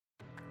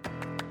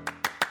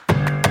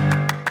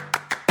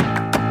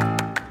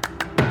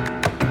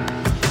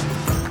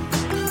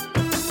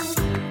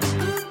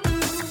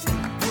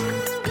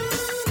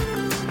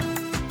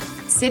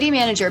City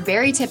Manager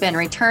Barry Tippin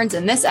returns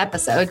in this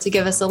episode to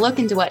give us a look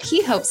into what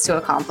he hopes to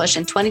accomplish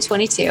in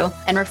 2022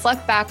 and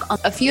reflect back on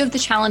a few of the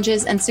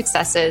challenges and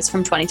successes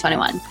from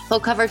 2021. He'll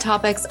cover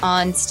topics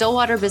on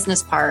Stillwater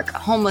Business Park,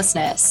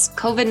 homelessness,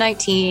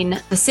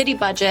 COVID-19, the city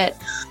budget,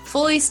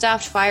 fully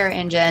staffed fire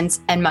engines,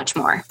 and much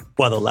more.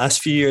 While the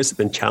last few years have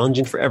been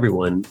challenging for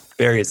everyone,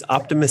 Barry is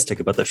optimistic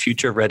about the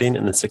future of Reading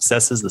and the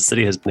successes the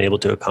city has been able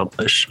to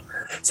accomplish.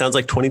 Sounds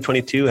like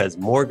 2022 has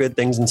more good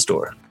things in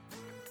store.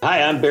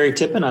 Hi, I'm Barry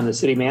Tippin. I'm the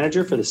city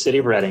manager for the city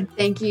of Reading.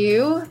 Thank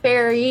you,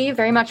 Barry,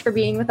 very much for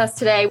being with us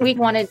today. We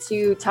wanted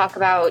to talk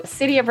about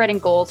City of Reading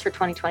goals for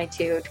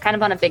 2022, kind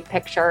of on a big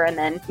picture, and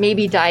then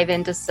maybe dive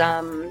into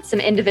some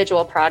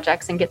individual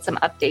projects and get some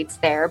updates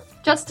there.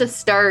 Just to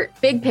start,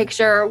 big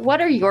picture,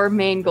 what are your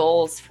main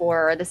goals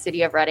for the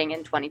City of Reading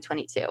in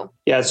 2022?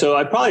 Yeah, so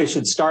I probably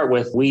should start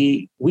with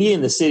we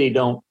in the city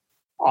don't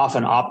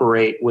often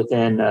operate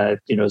within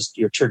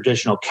your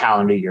traditional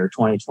calendar year,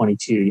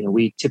 2022.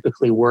 We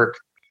typically work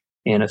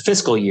in a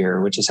fiscal year,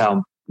 which is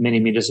how many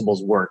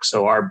municipals work.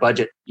 So our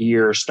budget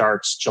year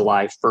starts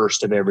July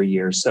 1st of every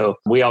year. So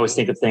we always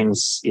think of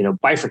things,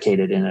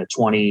 bifurcated in a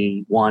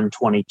 21,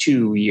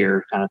 22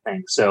 year kind of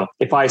thing. So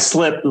if I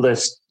slip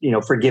list,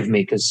 forgive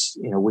me because,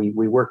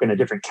 we work in a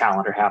different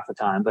calendar half the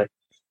time. But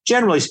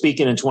generally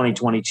speaking, in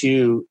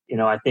 2022,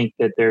 I think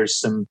that there's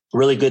some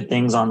really good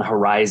things on the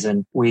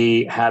horizon.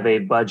 We have a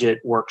budget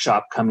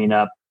workshop coming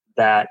up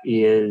that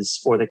is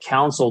for the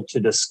council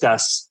to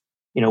discuss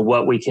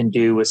what we can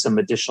do with some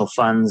additional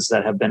funds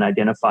that have been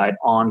identified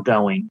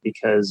ongoing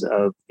because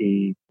of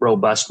the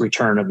robust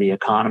return of the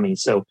economy.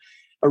 So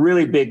a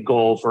really big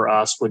goal for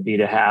us would be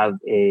to have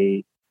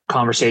a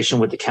conversation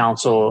with the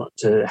council,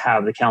 to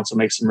have the council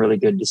make some really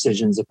good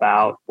decisions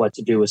about what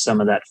to do with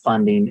some of that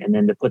funding, and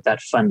then to put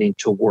that funding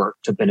to work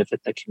to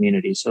benefit the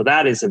community. So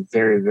that is a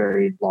very,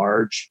 very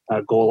large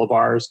goal of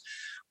ours.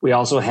 We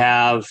also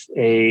have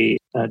a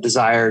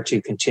desire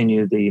to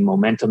continue the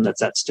momentum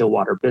that's at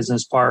Stillwater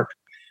Business Park.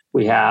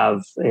 We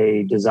have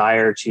a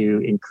desire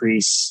to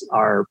increase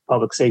our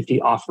public safety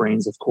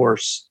offerings, of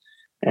course,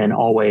 and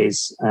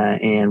always.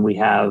 And we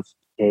have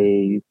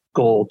a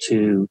goal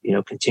to,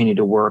 continue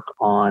to work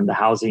on the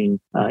housing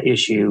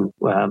issue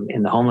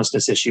and the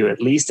homelessness issue, at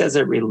least as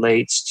it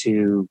relates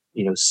to,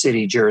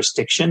 city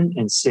jurisdiction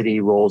and city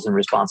roles and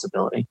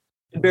responsibility.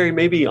 Barry,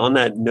 maybe on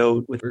that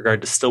note with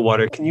regard to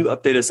Stillwater, can you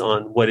update us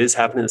on what is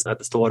happening at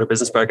the Stillwater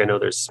Business Park? I know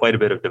there's quite a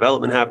bit of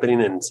development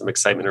happening and some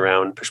excitement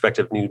around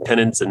prospective new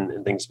tenants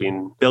and things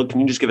being built. Can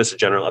you just give us a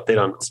general update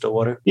on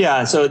Stillwater?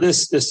 Yeah, so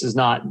this is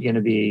not going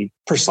to be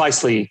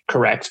precisely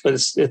correct, but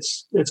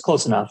it's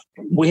close enough.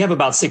 We have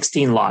about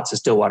 16 lots at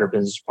Stillwater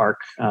Business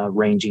Park,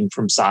 ranging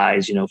from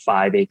size,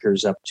 5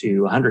 acres up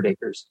to 100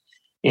 acres.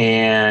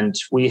 And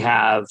we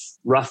have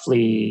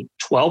roughly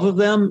 12 of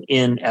them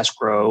in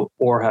escrow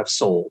or have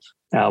sold.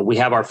 We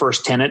have our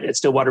first tenant at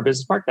Stillwater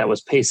Business Park. That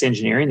was Pace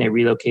Engineering. They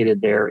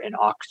relocated there in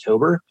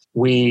October.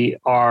 We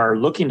are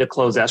looking to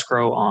close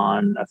escrow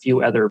on a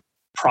few other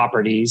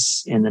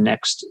properties in the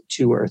next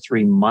 2 or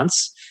 3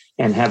 months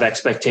and have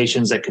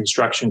expectations that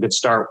construction could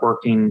start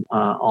working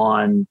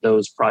on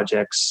those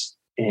projects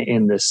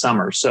in this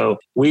summer. So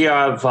we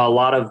have a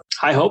lot of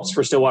high hopes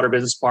for Stillwater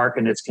Business Park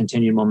and its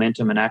continued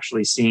momentum, and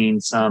actually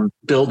seeing some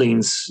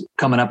buildings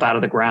coming up out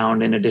of the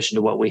ground in addition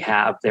to what we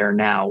have there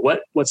now.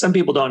 What some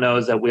people don't know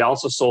is that we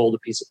also sold a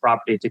piece of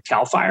property to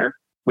CAL FIRE.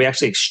 We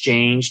actually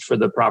exchanged for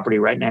the property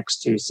right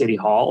next to City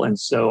Hall. And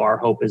so our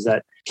hope is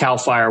that CAL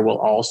FIRE will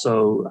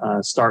also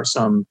start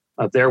some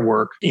of their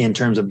work in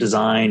terms of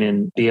design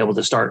and be able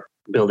to start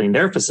building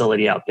their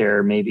facility out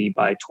there maybe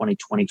by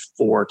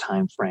 2024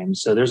 timeframe.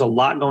 So there's a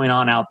lot going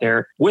on out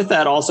there. With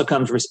that also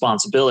comes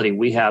responsibility.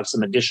 We have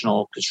some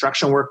additional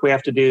construction work we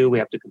have to do. We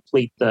have to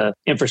complete the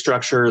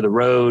infrastructure, the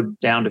road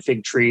down to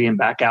Fig Tree and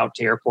back out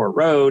to Airport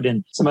Road,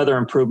 and some other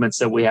improvements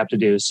that we have to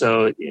do.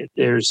 So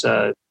there's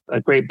a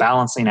great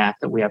balancing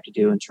act that we have to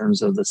do in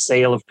terms of the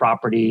sale of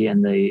property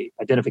and the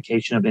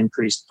identification of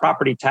increased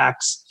property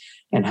tax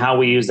and how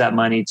we use that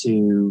money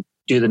to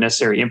do the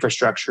necessary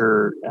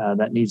infrastructure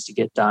that needs to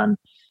get done.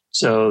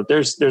 So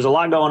there's a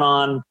lot going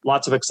on,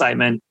 lots of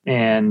excitement,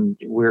 and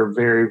we're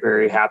very,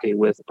 very happy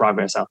with the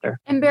progress out there.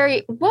 And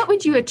Barry, what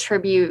would you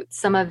attribute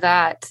some of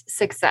that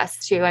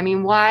success to? I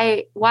mean,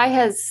 why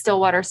has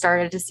Stillwater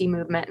started to see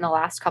movement in the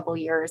last couple of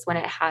years when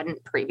it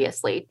hadn't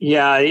previously?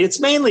 Yeah,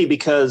 it's mainly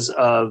because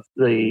of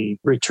the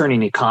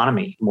returning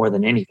economy more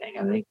than anything.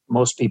 I think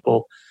most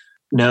people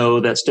know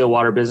that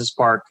Stillwater Business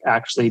Park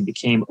actually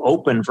became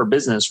open for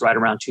business right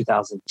around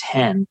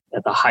 2010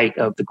 at the height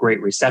of the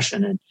Great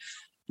Recession. And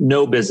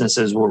no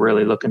businesses were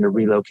really looking to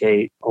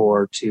relocate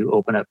or to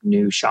open up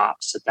new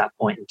shops at that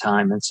point in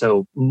time. And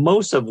so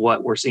most of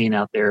what we're seeing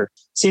out there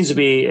seems to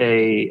be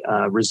a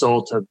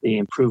result of the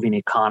improving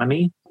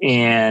economy.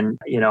 And,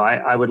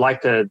 I would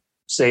like to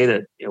say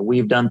that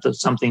we've done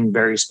something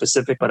very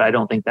specific, but I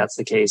don't think that's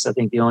the case. I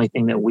think the only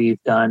thing that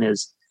we've done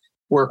is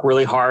work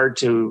really hard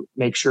to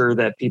make sure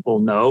that people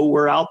know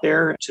we're out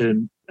there,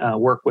 to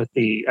work with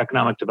the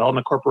Economic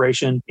Development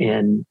Corporation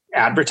in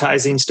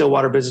advertising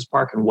Stillwater Business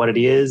Park and what it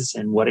is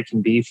and what it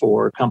can be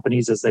for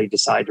companies as they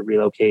decide to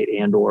relocate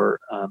and or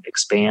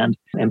expand.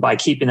 And by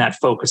keeping that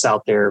focus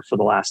out there for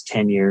the last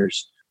 10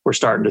 years, we're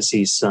starting to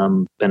see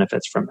some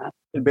benefits from that.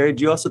 And Barry,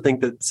 do you also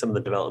think that some of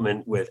the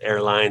development with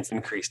airlines,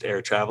 increased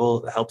air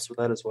travel helps with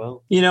that as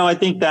well? I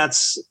think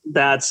that's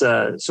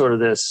sort of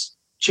this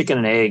chicken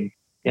and egg.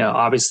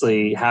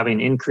 Obviously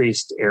having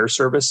increased air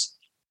service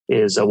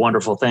is a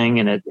wonderful thing.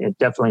 And it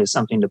definitely is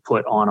something to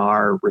put on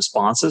our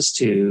responses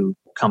to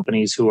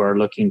companies who are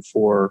looking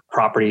for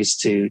properties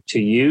to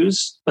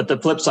use. But the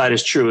flip side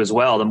is true as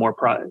well. The more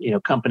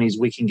companies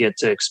we can get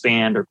to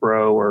expand or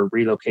grow or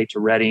relocate to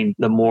Redding,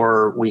 the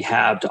more we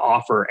have to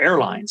offer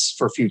airlines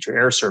for future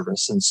air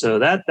service. And so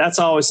that's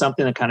always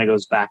something that kind of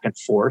goes back and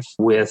forth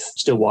with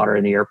Stillwater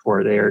and the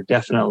airport. They are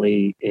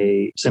definitely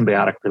a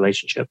symbiotic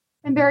relationship.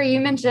 And Barry, you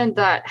mentioned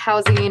that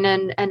housing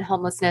and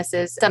homelessness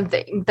is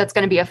something that's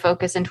going to be a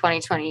focus in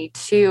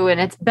 2022,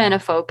 and it's been a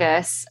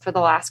focus for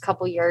the last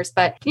couple of years.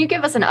 But can you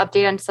give us an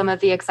update on some of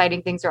the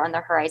exciting things that are on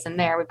the horizon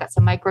there? We've got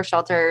some micro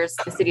shelters.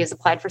 The city has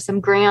applied for some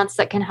grants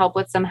that can help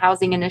with some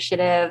housing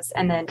initiatives.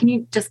 And then can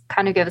you just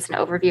kind of give us an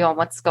overview on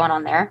what's going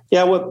on there?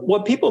 Yeah,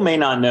 what people may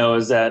not know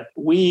is that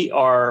we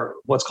are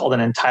what's called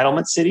an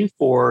entitlement city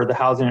for the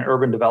housing and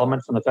urban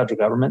development from the federal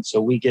government. So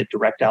we get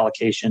direct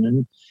allocation,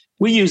 and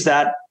we use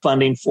that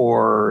funding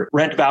for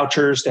rent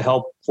vouchers to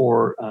help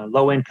for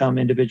low-income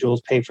individuals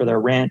pay for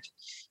their rent.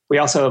 We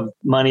also have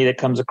money that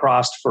comes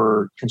across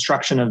for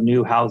construction of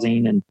new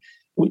housing. And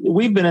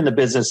we've been in the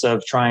business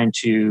of trying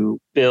to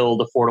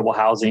build affordable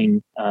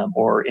housing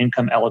or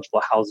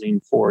income-eligible housing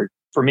for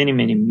many,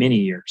 many, many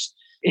years.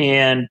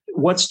 And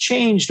what's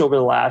changed over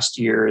the last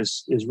year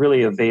is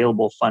really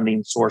available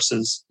funding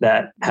sources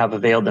that have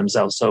availed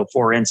themselves. So,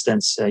 for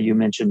instance, you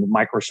mentioned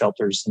micro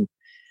shelters, and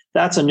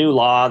that's a new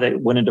law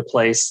that went into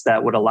place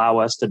that would allow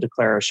us to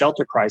declare a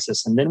shelter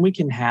crisis. And then we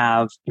can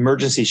have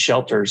emergency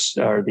shelters,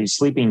 or these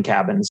sleeping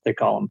cabins, they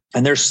call them.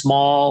 And they're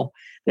small.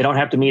 They don't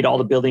have to meet all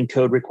the building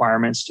code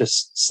requirements,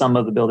 just some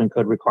of the building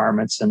code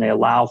requirements. And they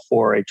allow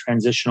for a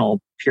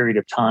transitional period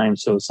of time.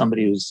 So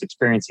somebody who's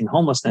experiencing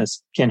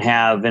homelessness can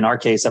have, in our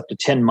case, up to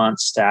 10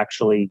 months to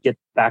actually get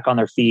back on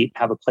their feet,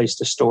 have a place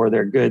to store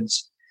their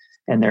goods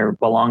and their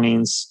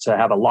belongings, to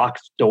have a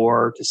locked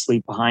door to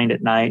sleep behind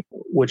at night,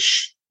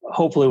 which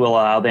hopefully will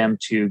allow them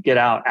to get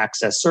out,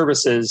 access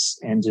services,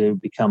 and to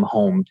become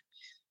homed.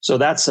 So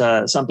that's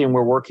something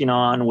we're working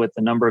on with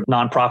a number of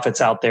nonprofits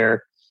out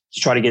there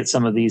to try to get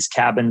some of these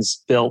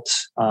cabins built.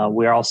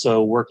 We're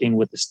also working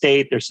with the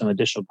state. There's some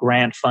additional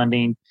grant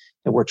funding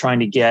that we're trying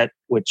to get,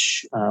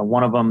 which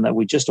one of them that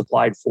we just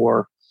applied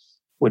for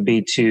would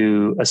be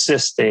to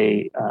assist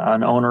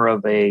an owner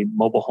of a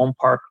mobile home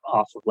park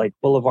off of Lake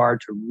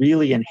Boulevard to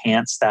really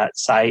enhance that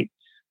site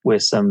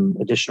with some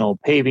additional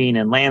paving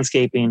and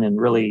landscaping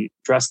and really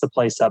dress the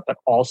place up, but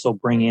also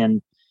bring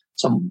in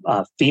some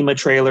FEMA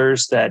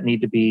trailers that need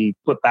to be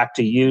put back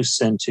to use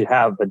and to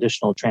have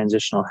additional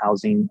transitional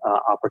housing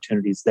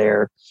opportunities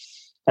there.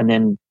 And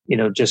then,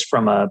 just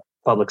from a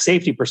public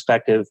safety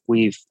perspective,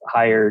 we've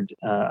hired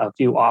a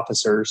few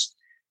officers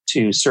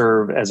to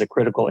serve as a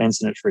critical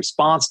incident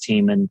response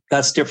team. And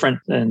that's different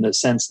in the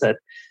sense that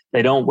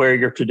they don't wear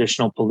your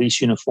traditional police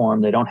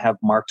uniform. They don't have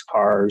marked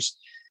cars.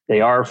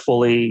 They are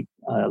fully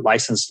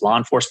licensed law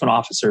enforcement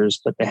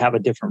officers, but they have a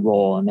different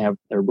role, and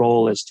their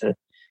role is to,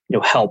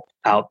 help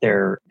out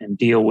there and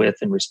deal with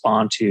and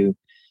respond to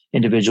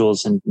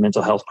individuals in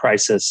mental health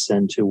crisis,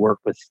 and to work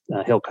with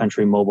Hill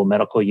Country Mobile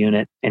Medical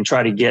Unit and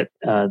try to get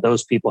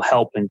those people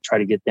help and try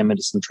to get them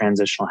into some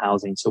transitional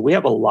housing. So we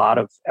have a lot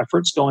of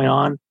efforts going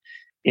on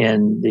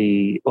in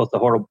both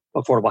the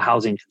affordable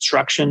housing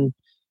construction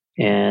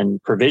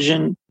and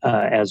provision,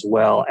 as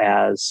well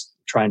as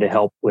trying to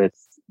help with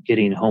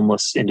getting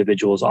homeless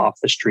individuals off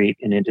the street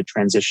and into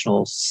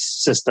transitional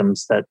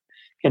systems that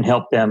can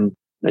help them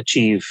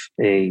achieve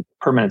a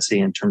permanency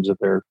in terms of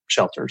their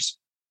shelters.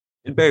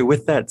 And Barry,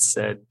 with that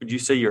said, would you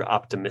say you're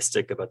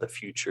optimistic about the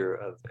future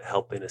of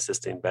helping,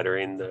 assisting,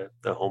 bettering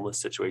the homeless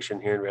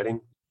situation here in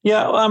Redding?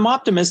 Yeah, I'm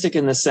optimistic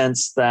in the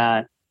sense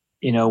that,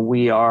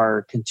 we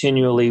are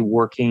continually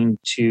working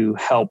to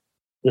help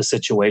the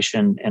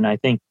situation. And I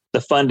think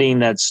the funding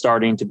that's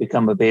starting to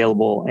become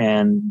available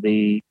and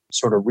the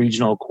sort of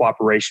regional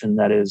cooperation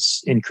that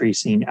is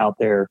increasing out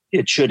there,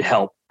 it should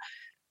help.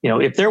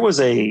 If there was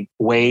a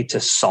way to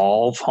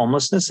solve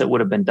homelessness, it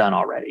would have been done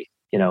already,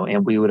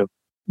 and we would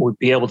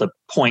be able to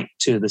point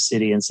to the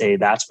city and say,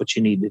 that's what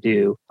you need to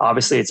do.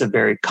 Obviously, it's a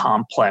very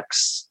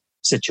complex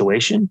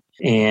situation.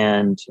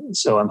 And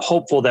so I'm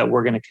hopeful that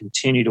we're going to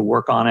continue to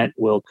work on it.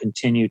 We'll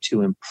continue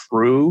to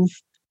improve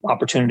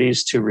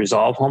opportunities to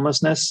resolve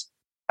homelessness.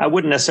 I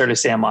wouldn't necessarily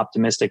say I'm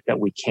optimistic that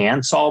we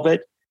can solve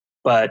it,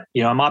 but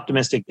I'm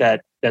optimistic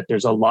that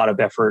there's a lot of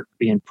effort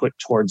being put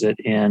towards it.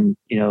 And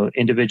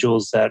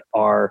individuals that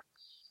are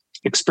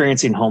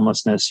experiencing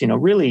homelessness,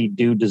 really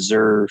do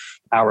deserve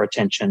our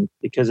attention,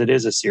 because it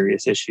is a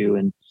serious issue,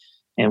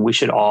 and we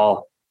should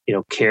all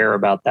care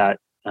about that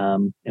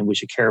and we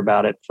should care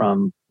about it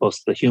from both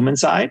the human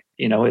side.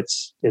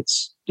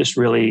 It's just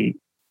really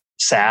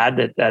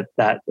sad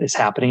that is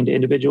happening to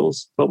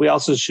individuals, but we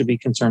also should be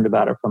concerned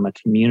about it from a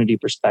community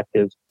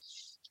perspective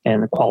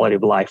and the quality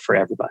of life for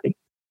everybody.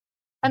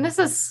 And this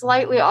is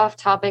slightly off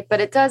topic, but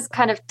it does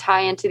kind of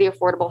tie into the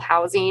affordable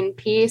housing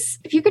piece.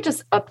 If you could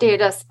just update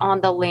us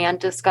on the land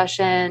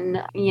discussion,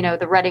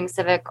 the Reading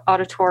Civic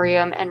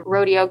Auditorium and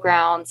Rodeo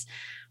Grounds.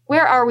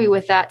 Where are we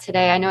with that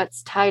today? I know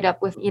it's tied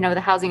up with,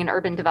 the Housing and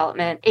Urban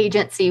Development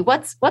Agency.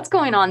 What's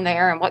going on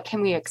there, and what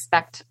can we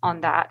expect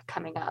on that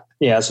coming up?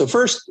 Yeah. So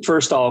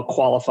first I'll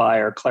qualify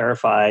or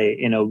clarify,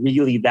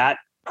 really that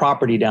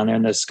property down there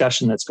and the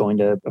discussion that's going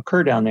to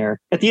occur down there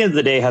at the end of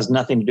the day has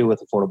nothing to do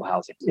with affordable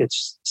housing.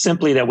 It's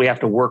simply that we have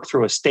to work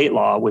through a state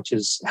law, which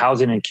is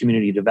housing and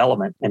community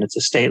development. And it's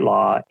a state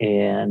law.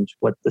 And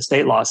what the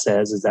state law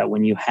says is that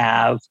when you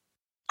have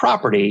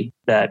property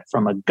that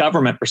from a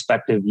government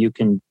perspective, you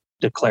can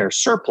declare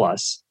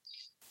surplus,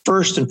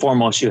 first and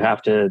foremost, you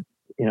have to,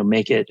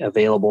 make it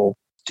available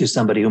to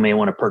somebody who may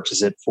want to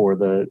purchase it for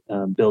the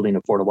building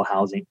affordable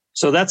housing.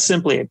 So that's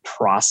simply a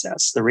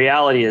process. The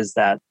reality is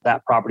that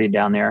property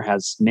down there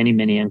has many,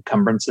 many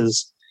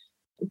encumbrances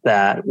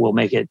that will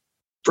make it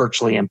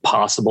virtually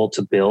impossible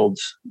to build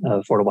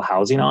affordable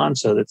housing on.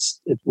 So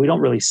we don't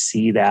really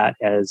see that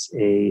as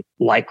a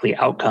likely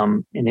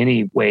outcome in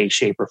any way,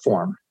 shape, or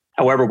form.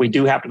 However, we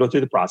do have to go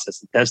through the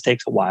process. It does take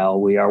a while.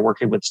 We are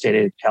working with the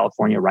state of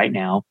California right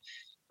now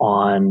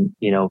on,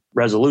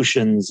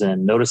 resolutions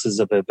and notices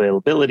of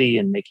availability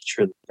and making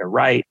sure that they're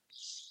right.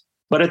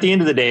 But at the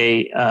end of the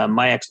day,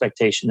 my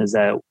expectation is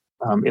that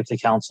if the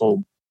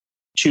council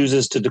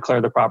chooses to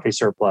declare the property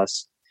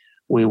surplus,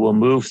 we will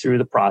move through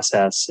the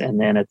process. And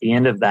then at the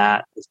end of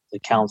that, the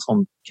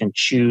council can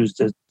choose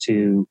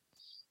to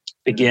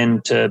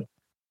begin to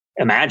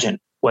imagine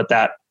what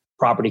that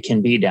property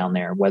can be down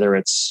there, whether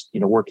it's,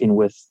 working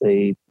with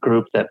the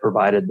group that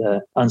provided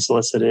the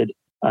unsolicited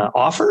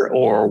offer,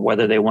 or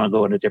whether they want to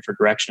go in a different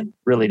direction.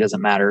 Really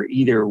doesn't matter.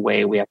 Either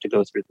way, we have to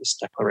go through this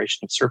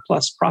declaration of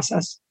surplus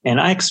process. And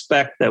I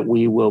expect that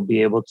we will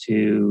be able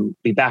to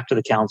be back to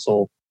the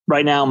council.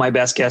 Right now, my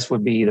best guess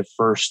would be the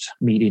first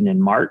meeting in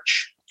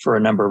March for a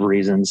number of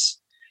reasons.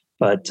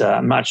 But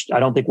I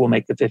don't think we'll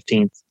make the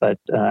 15th, but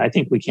I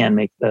think we can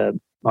make the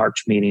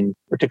March meeting,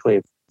 particularly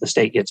if the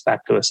state gets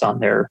back to us on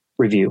their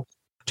review.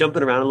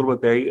 Jumping around a little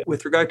bit, Barry,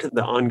 with regard to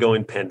the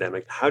ongoing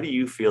pandemic, how do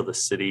you feel the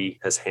city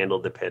has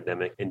handled the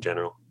pandemic in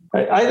general?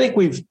 I think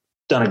we've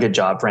done a good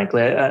job,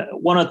 frankly.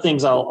 One of the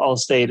things I'll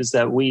state is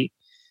that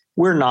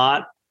we're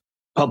not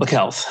public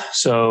health.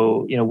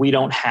 So, we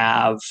don't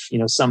have,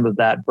 some of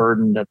that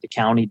burden that the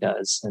county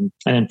does. And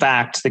in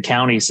fact, the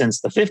county since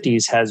the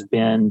 50s has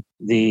been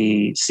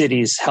the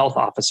city's health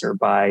officer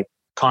by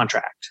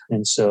contract.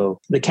 And so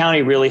the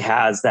county really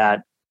has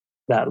that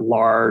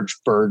large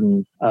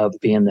burden of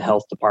being the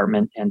health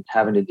department and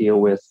having to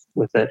deal with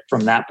it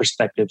from that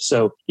perspective.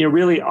 So,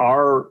 really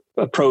our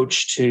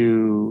approach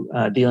to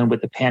dealing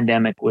with the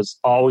pandemic was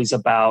always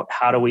about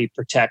how do we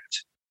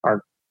protect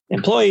our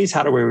employees?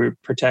 How do we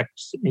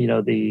protect,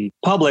 the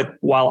public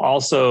while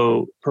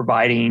also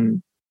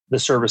providing the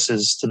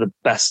services to the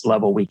best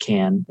level we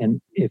can? And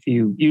if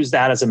you use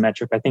that as a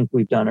metric, I think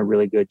we've done a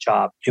really good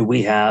job.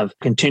 We have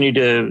continued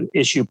to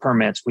issue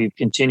permits. We've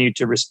continued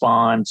to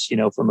respond,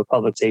 from a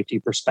public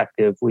safety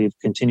perspective. We've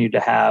continued to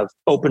have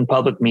open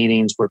public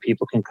meetings where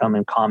people can come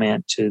and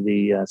comment to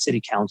the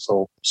city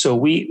council. So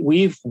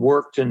we've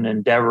worked and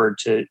endeavored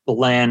to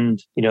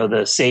blend,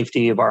 the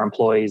safety of our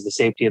employees, the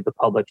safety of the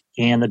public,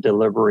 and the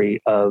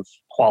delivery of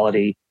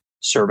quality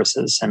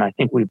services. And I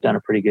think we've done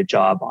a pretty good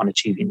job on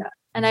achieving that.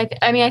 And I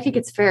think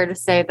it's fair to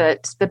say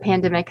that the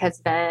pandemic has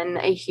been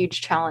a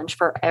huge challenge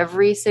for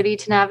every city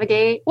to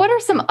navigate. What are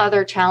some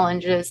other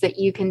challenges that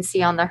you can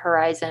see on the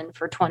horizon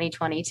for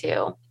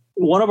 2022?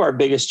 One of our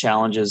biggest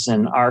challenges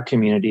in our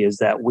community is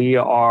that we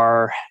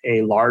are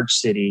a large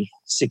city,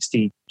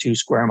 62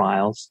 square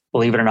miles.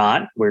 Believe it or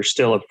not, we're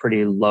still a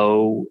pretty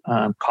low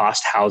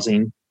cost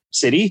housing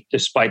city,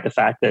 despite the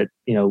fact that,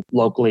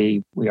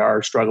 locally we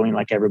are struggling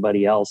like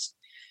everybody else.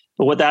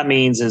 But what that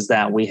means is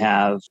that we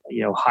have,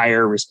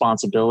 higher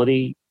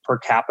responsibility per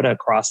capita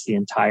across the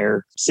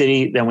entire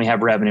city than we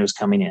have revenues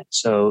coming in.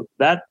 So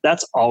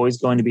that's always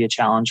going to be a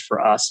challenge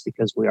for us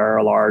because we are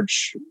a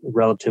large,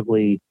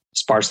 relatively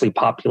sparsely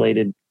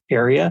populated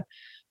area.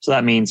 So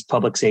that means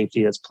public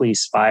safety, that's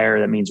police, fire,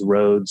 that means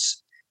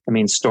roads, that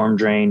means storm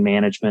drain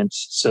management.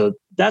 So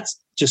that's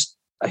just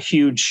a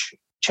huge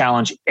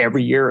challenge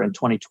every year, and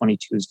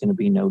 2022 is going to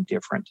be no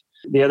different.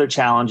 The other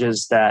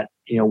challenges that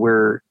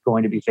we're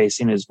going to be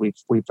facing is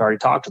we've already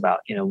talked about.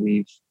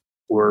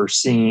 We're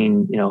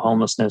seeing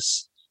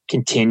homelessness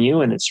continue,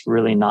 and it's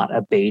really not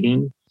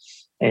abating.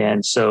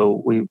 And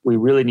so we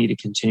really need to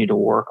continue to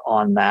work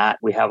on that.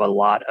 We have a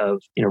lot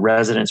of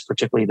residents,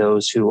 particularly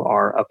those who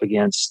are up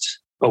against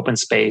open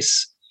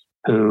space,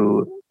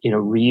 who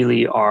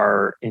really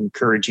are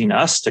encouraging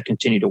us to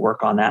continue to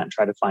work on that and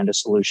try to find a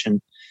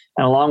solution.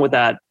 And along with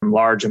that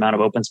large amount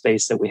of open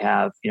space that we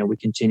have, we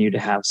continue to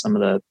have some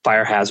of the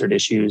fire hazard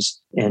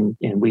issues. And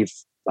we've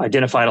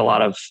identified a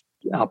lot of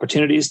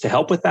opportunities to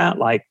help with that,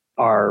 like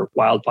our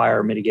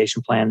wildfire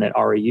mitigation plan that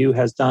REU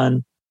has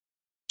done.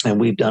 And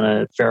we've done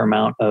a fair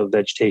amount of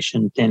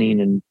vegetation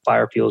thinning and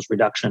fire fuels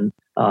reduction,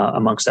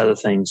 amongst other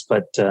things.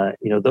 But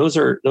those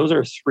are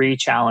three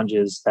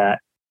challenges that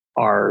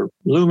are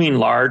looming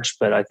large.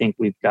 But I think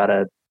we've got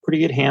a pretty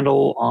good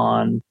handle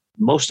on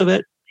most of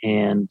it,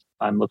 and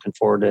I'm looking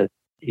forward to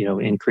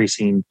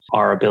increasing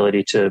our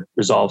ability to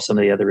resolve some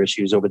of the other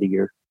issues over the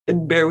year.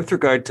 And Bear, with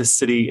regard to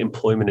city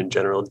employment in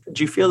general,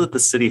 do you feel that the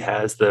city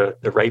has the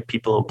right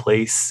people in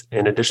place?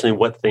 And additionally,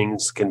 what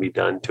things can be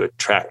done to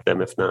attract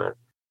them, if not?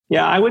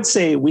 Yeah, I would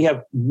say we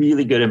have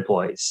really good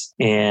employees.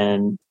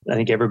 And I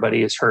think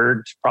everybody has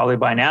heard probably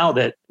by now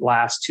that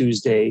last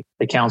Tuesday,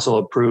 the council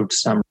approved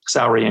some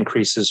salary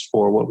increases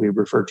for what we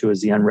refer to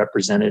as the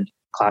unrepresented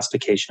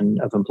classification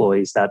of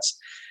employees. That's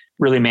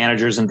really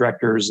managers and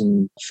directors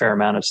and a fair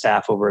amount of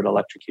staff over at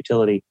Electric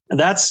Utility. And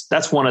that's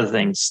one of the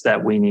things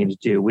that we need to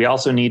do. We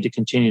also need to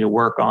continue to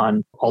work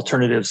on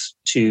alternatives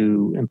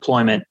to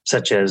employment,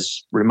 such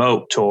as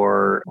remote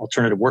or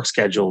alternative work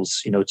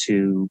schedules,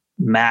 to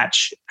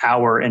match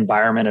our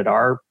environment at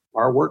our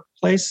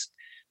workplace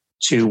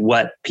to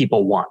what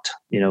people want.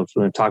 If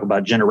we're going to talk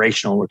about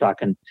generational, we're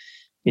talking,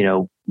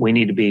 we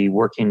need to be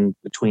working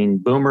between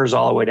boomers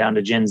all the way down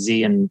to Gen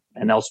Z and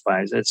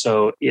elsewise. And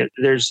so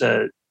there's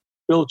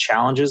real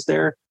challenges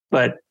there,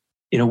 but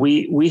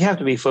we have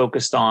to be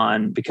focused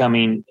on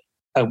becoming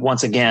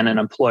once again an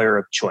employer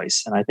of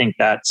choice, and I think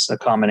that's a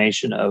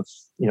combination of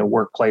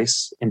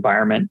workplace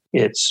environment.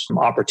 It's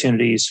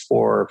opportunities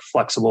for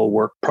flexible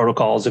work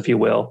protocols, if you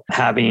will,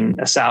 having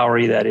a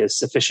salary that is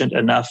sufficient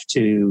enough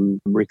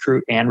to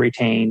recruit and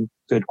retain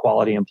good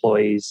quality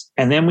employees,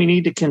 and then we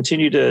need to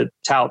continue to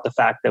tout the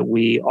fact that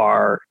we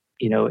are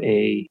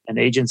an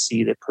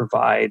agency that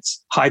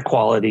provides high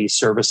quality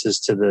services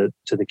to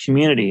the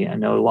community. I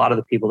know a lot of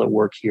the people that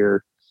work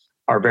here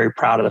are very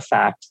proud of the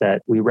fact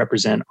that we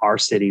represent our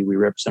city, we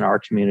represent our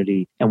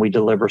community, and we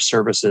deliver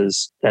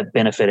services that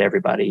benefit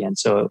everybody. And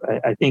so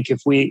I think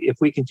if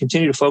we can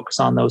continue to focus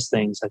on those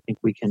things, I think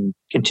we can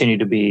continue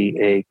to be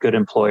a good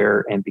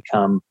employer and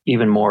become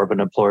even more of an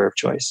employer of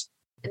choice.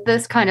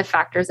 This kind of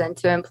factors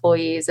into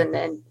employees, and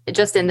then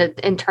just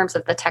in terms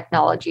of the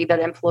technology that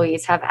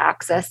employees have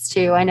access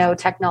to. I know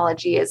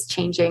technology is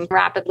changing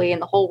rapidly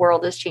and the whole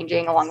world is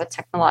changing along with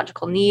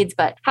technological needs,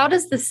 but how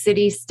does the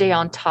city stay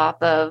on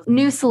top of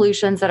new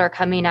solutions that are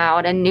coming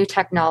out and new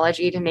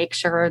technology to make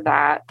sure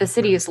that the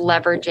city is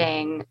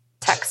leveraging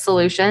tech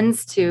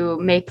solutions to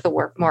make the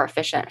work more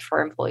efficient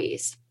for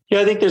employees? Yeah,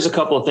 I think there's a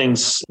couple of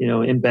things,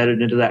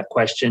 embedded into that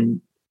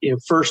question.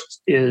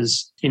 First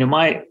is,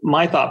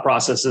 my thought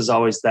process is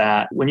always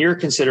that when you're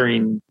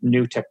considering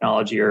new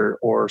technology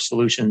or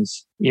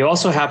solutions, you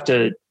also have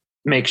to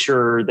make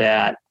sure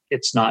that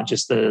it's not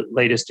just the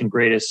latest and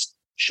greatest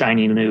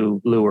shiny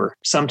new lure.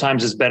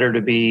 Sometimes it's better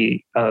to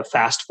be a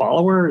fast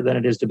follower than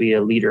it is to be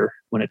a leader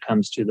when it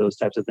comes to those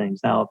types of things.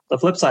 Now, the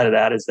flip side of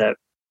that is that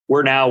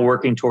we're now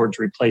working towards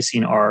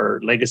replacing our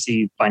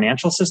legacy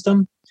financial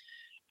system,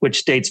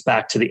 which dates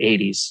back to the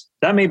 80s.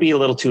 That may be a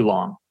little too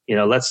long.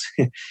 Let's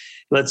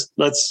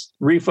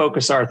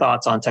refocus our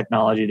thoughts on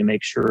technology to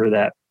make sure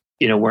that,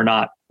 we're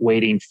not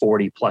waiting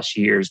 40 plus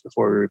years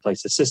before we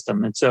replace the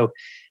system. And so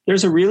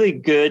there's a really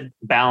good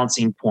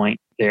balancing point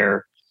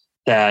there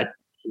that,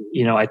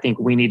 I think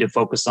we need to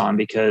focus on,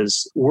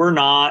 because we're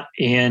not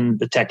in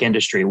the tech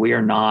industry. We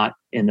are not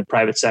in the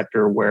private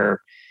sector where,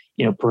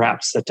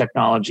 perhaps the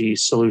technology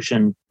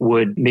solution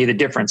would make the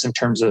difference in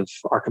terms of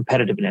our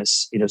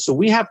competitiveness. So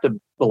we have to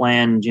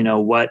blend,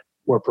 what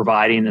we're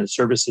providing and the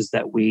services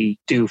that we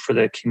do for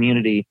the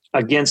community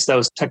against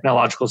those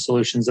technological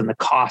solutions and the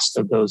cost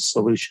of those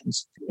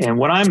solutions. And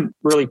what I'm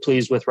really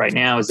pleased with right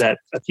now is that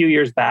a few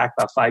years back,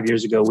 about 5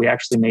 years ago, we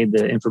actually made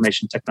the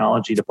information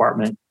technology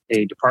department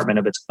a department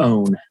of its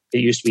own. It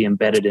used to be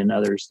embedded in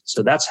others.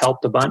 So that's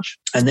helped a bunch.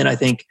 And then I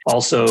think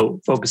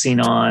also focusing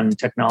on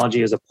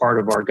technology as a part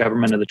of our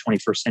government of the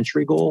 21st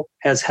century goal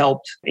has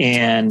helped.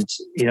 And,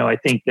 I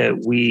think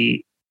that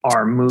we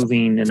are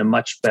moving in a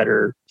much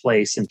better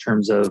place in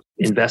terms of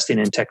investing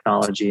in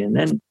technology. And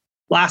then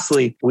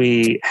lastly,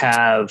 we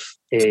have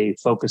a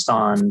focus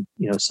on,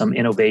 some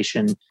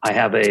innovation. I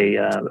have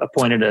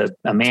appointed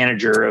a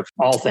manager of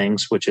all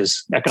things, which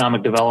is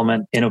economic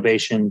development,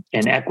 innovation,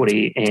 and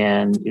equity.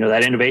 And,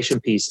 that innovation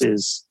piece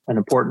is an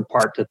important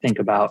part to think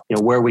about,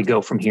 where we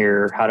go from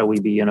here. How do we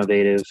be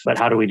innovative, but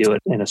how do we do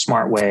it in a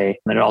smart way?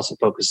 And it also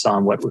focuses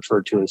on what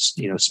referred to as,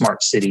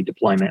 smart city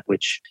deployment,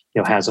 which,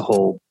 has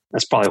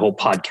that's probably a whole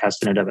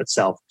podcast in and of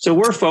itself. So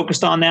we're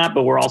focused on that,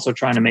 but we're also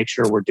trying to make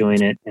sure we're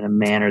doing it in a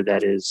manner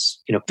that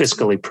is,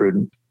 fiscally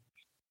prudent.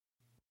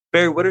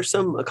 Barry, what are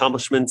some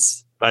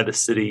accomplishments by the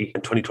city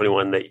in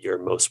 2021 that you're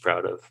most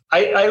proud of?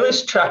 I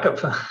lose track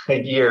of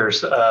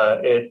years.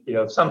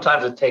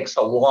 Sometimes it takes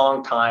a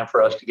long time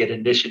for us to get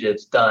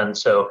initiatives done.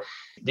 So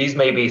these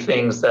may be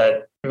things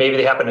that maybe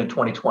they happened in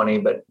 2020,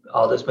 but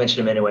I'll just mention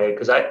them anyway,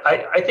 because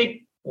I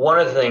think one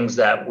of the things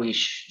that we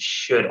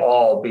should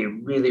all be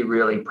really,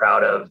 really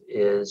proud of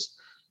is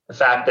the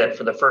fact that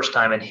for the first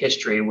time in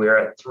history, we're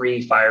at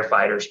 3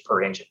 firefighters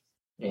per engine.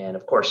 And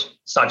of course,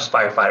 it's not just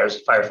firefighters,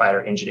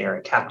 firefighter, engineer,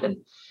 and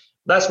captain.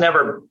 That's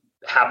never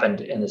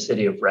happened in the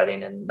city of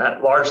Reading. And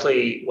that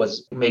largely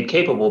was made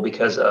capable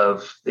because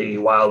of the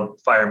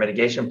wildfire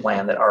mitigation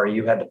plan that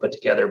REU had to put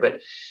together.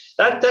 But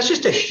that's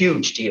just a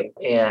huge deal.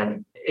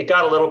 And it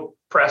got a little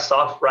press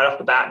off right off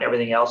the bat and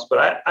everything else.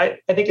 But I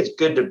think it's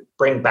good to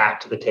bring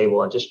back to the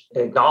table and just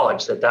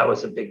acknowledge that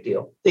was a big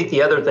deal. I think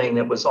the other thing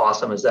that was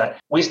awesome is that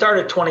we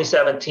started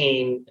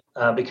 2017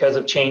 because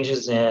of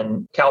changes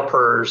in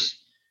CalPERS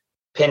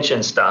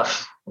pension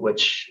stuff,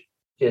 which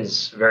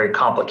is very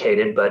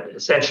complicated, but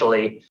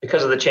essentially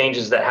because of the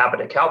changes that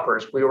happened at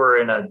CalPERS, we were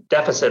in a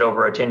deficit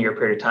over a 10-year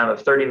period of time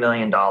of $30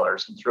 million.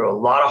 And through a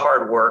lot of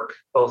hard work,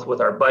 both with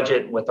our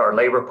budget, with our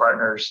labor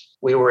partners,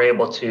 we were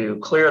able to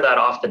clear that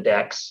off the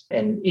decks.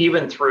 And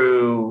even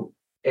through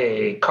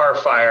a car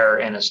fire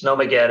and a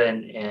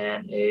snowmageddon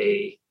and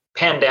a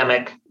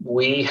pandemic,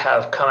 we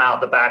have come out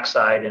the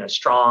backside in a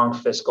strong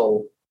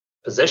fiscal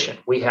position.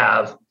 We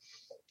have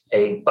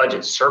a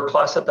budget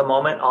surplus at the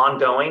moment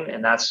ongoing.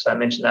 And I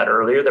mentioned that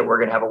earlier, that we're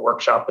going to have a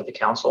workshop with the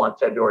council on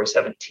February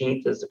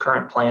 17th is the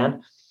current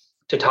plan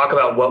to talk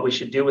about what we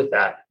should do with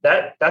that.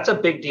 That's a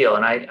big deal.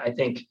 And I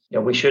think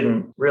we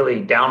shouldn't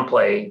really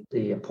downplay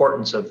the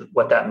importance of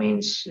what that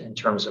means in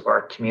terms of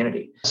our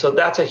community. So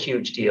that's a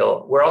huge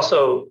deal. We're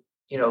also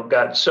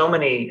got so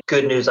many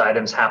good news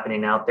items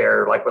happening out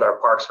there, like with our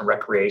parks and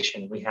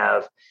recreation. We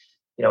have,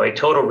 a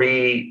total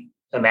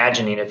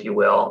reimagining, if you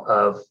will,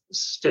 of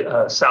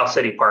South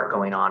City Park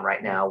going on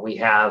right now. We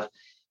have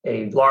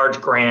a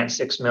large grant,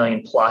 $6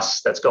 million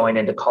plus, that's going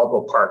into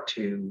Caldwell Park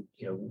to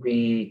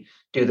redo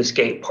the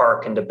skate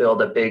park and to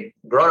build a big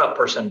grown-up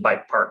person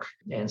bike park.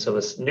 And so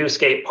this new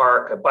skate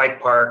park, a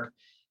bike park,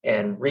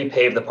 and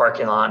repave the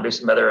parking lot and do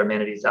some other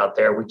amenities out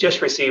there. We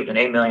just received an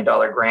 $8 million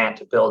grant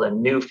to build a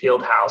new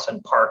field house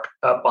and park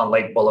up on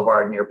Lake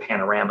Boulevard near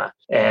Panorama.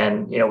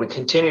 And, we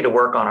continue to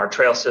work on our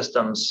trail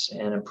systems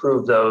and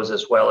improve those,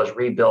 as well as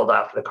rebuild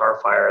after the car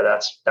fire.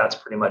 That's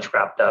pretty much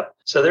wrapped up.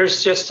 So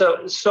there's just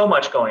so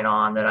much going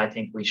on that I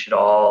think we should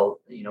all,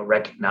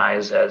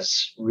 recognize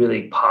as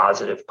really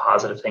positive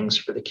things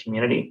for the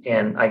community.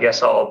 And I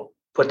guess I'll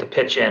put the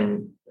pitch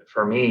in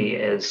for me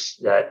is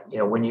that,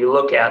 when you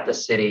look at the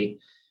city,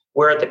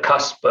 we're at the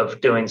cusp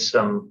of doing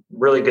some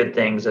really good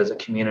things as a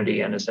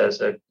community and as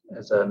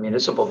a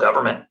municipal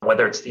government,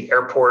 whether it's the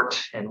airport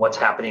and what's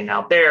happening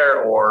out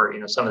there, or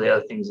some of the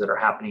other things that are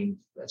happening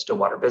at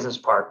Stillwater Business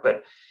Park.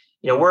 But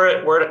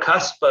we're at a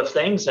cusp of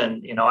things,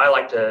 and I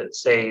like to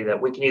say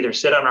that we can either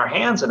sit on our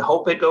hands and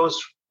hope it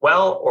goes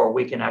well, or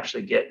we can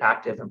actually get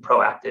active and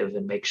proactive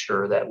and make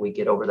sure that we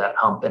get over that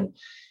hump and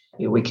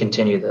we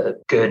continue the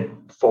good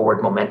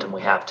forward momentum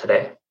we have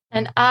today.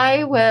 And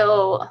I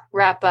will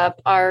wrap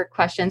up our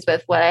questions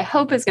with what I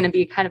hope is going to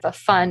be kind of a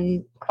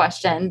fun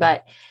question.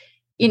 But,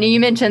 you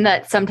mentioned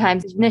that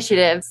sometimes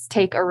initiatives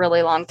take a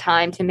really long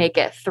time to make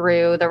it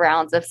through the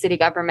rounds of city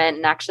government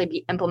and actually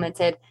be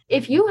implemented.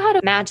 If you had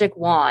a magic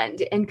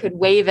wand and could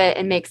wave it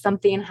and make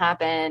something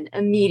happen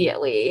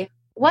immediately,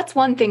 what's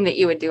one thing that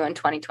you would do in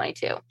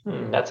 2022?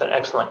 That's an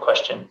excellent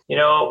question.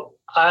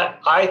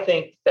 I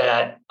think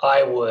that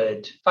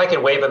if I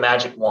could wave a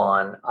magic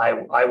wand,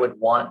 I would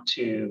want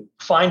to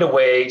find a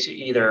way to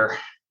either,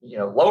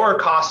 lower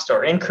costs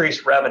or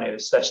increase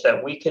revenues such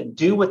that we can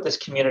do what this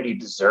community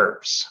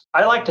deserves.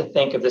 I like to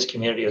think of this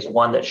community as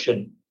one that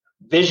should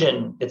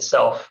vision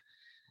itself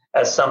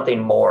as something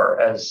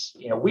more, as,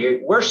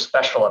 we're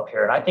special up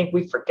here. And I think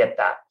we forget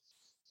that.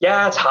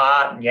 Yeah, it's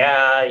hot. And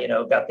yeah,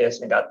 got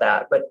this and got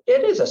that, but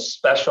it is a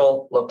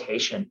special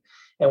location.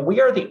 And we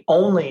are the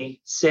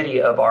only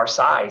city of our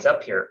size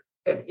up here,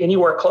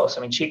 anywhere close.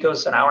 I mean,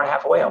 Chico's an hour and a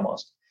half away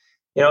almost,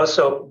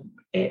 so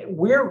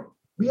we're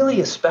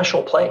really a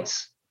special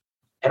place.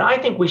 And I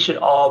think we should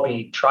all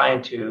be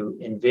trying to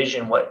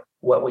envision what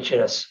we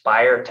should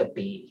aspire to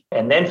be,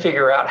 and then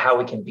figure out how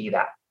we can be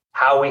that,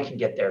 how we can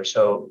get there.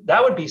 So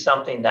that would be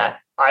something that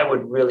I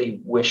would really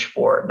wish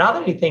for. Not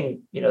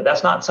anything,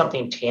 that's not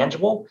something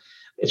tangible.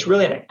 It's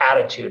really an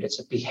attitude. It's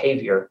a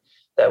behavior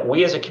that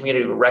we as a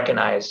community would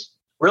recognize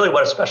really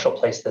what a special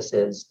place this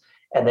is.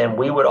 And then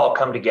we would all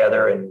come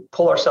together and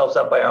pull ourselves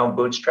up by our own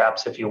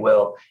bootstraps, if you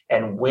will.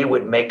 And we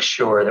would make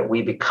sure that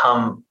we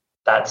become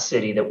that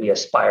city that we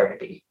aspire to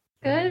be.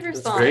 Good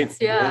response.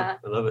 Yeah.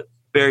 I love it.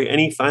 Barry,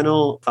 any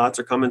final thoughts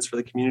or comments for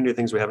the community, or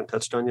things we haven't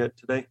touched on yet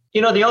today?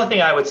 The only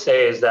thing I would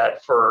say is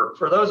that for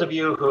those of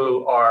you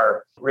who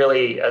are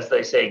really, as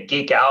they say,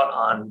 geek out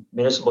on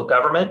municipal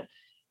government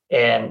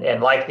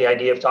and like the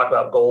idea of talking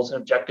about goals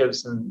and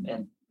objectives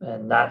and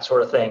that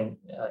sort of thing,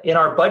 in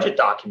our budget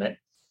document,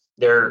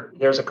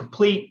 there's a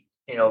complete,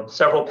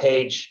 several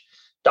page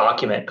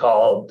document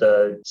called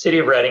the City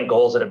of Reading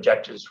Goals and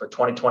Objectives for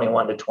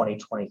 2021 to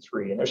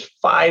 2023. And there's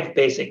 5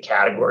 basic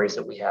categories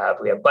that we have.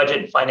 We have budget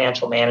and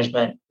financial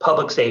management,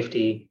 public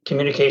safety,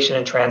 communication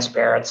and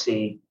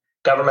transparency,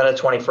 government of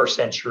the 21st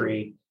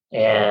century,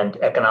 and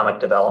economic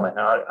development.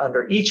 Now,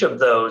 under each of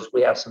those,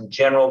 we have some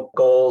general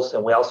goals,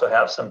 and we also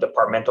have some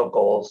departmental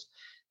goals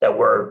that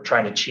we're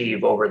trying to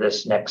achieve over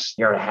this next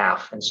year and a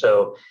half. And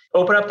so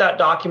open up that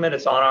document.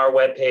 It's on our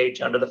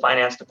webpage under the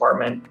finance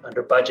department,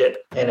 under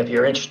budget. And if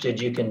you're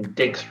interested, you can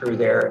dig through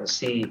there and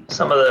see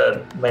some of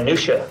the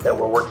minutia that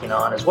we're working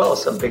on, as well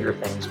as some bigger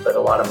things, but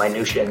a lot of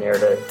minutia in there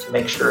to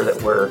make sure that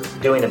we're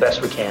doing the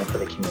best we can for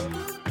the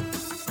community.